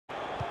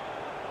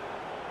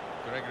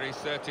Gregory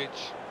Sertic.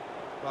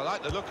 Well, I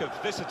like the look of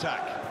this attack.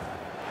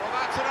 Well,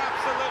 that's an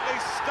absolutely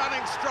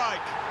stunning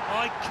strike.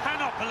 I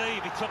cannot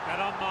believe he took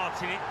that on,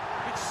 Martin.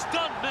 It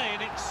stunned me,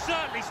 and it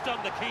certainly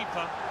stunned the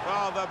keeper.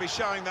 Well, they'll be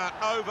showing that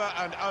over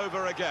and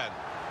over again.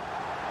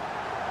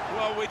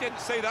 Well, we didn't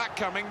see that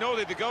coming, nor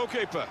did the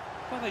goalkeeper.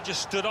 Well, they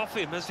just stood off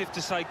him as if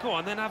to say, go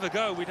on, then have a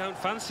go, we don't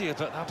fancy it,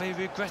 but they'll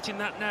be regretting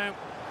that now.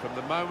 From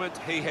the moment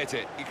he hit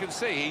it, you can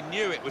see he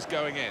knew it was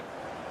going in.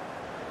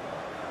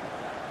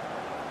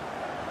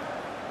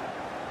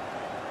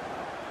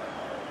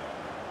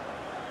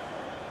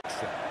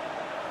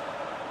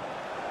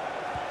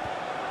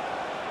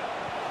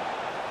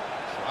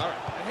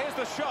 And here's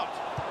the shot.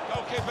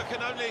 Goalkeeper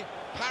can only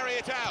parry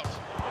it out.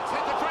 It's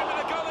hit the frame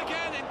of the goal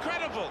again.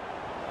 Incredible.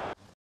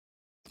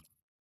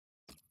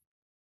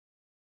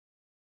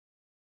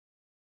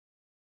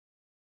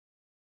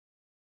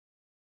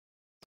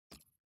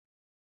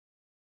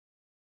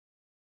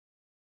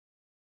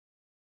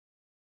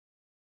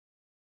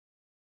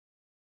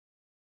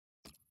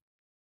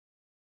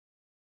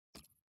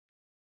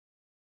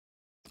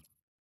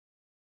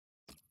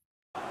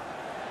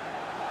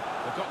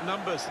 They've got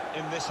numbers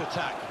in this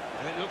attack,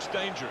 and it looks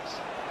dangerous.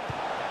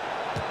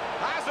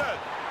 Hazard!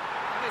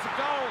 And it's a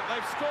goal.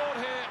 They've scored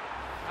here,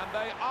 and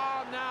they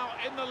are now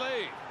in the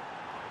lead.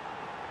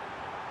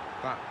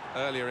 That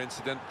earlier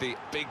incident, the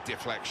big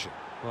deflection.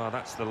 Well,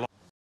 that's the...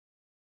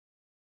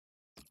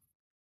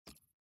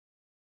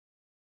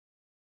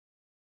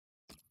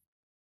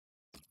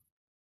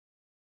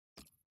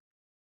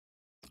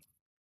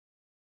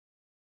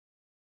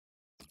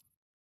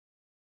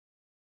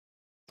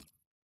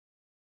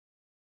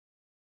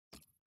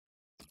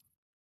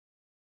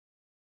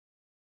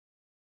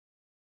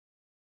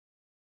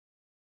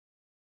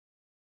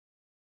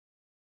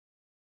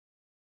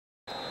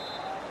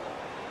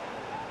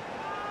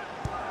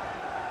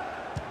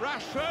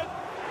 Rashford.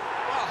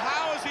 Well,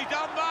 how has he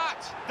done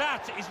that?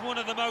 That is one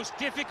of the most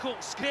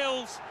difficult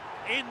skills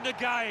in the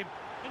game.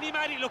 And he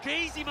made it look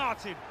easy,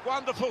 Martin.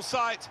 Wonderful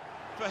sight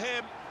for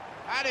him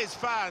and his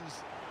fans.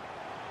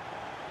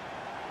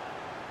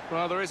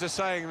 Well, there is a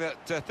saying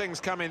that things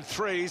come in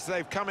threes.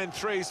 They've come in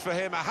threes for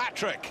him. A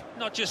hat-trick.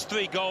 Not just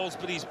 3 goals,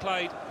 but he's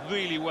played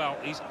really well.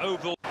 He's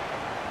overall...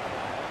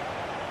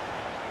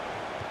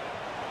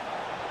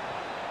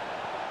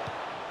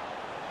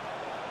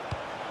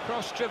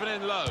 Cross-driven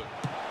in low.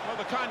 Well,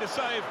 the kind of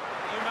save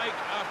you make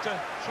after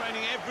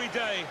training every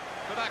day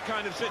for that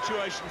kind of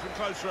situation from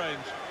close range.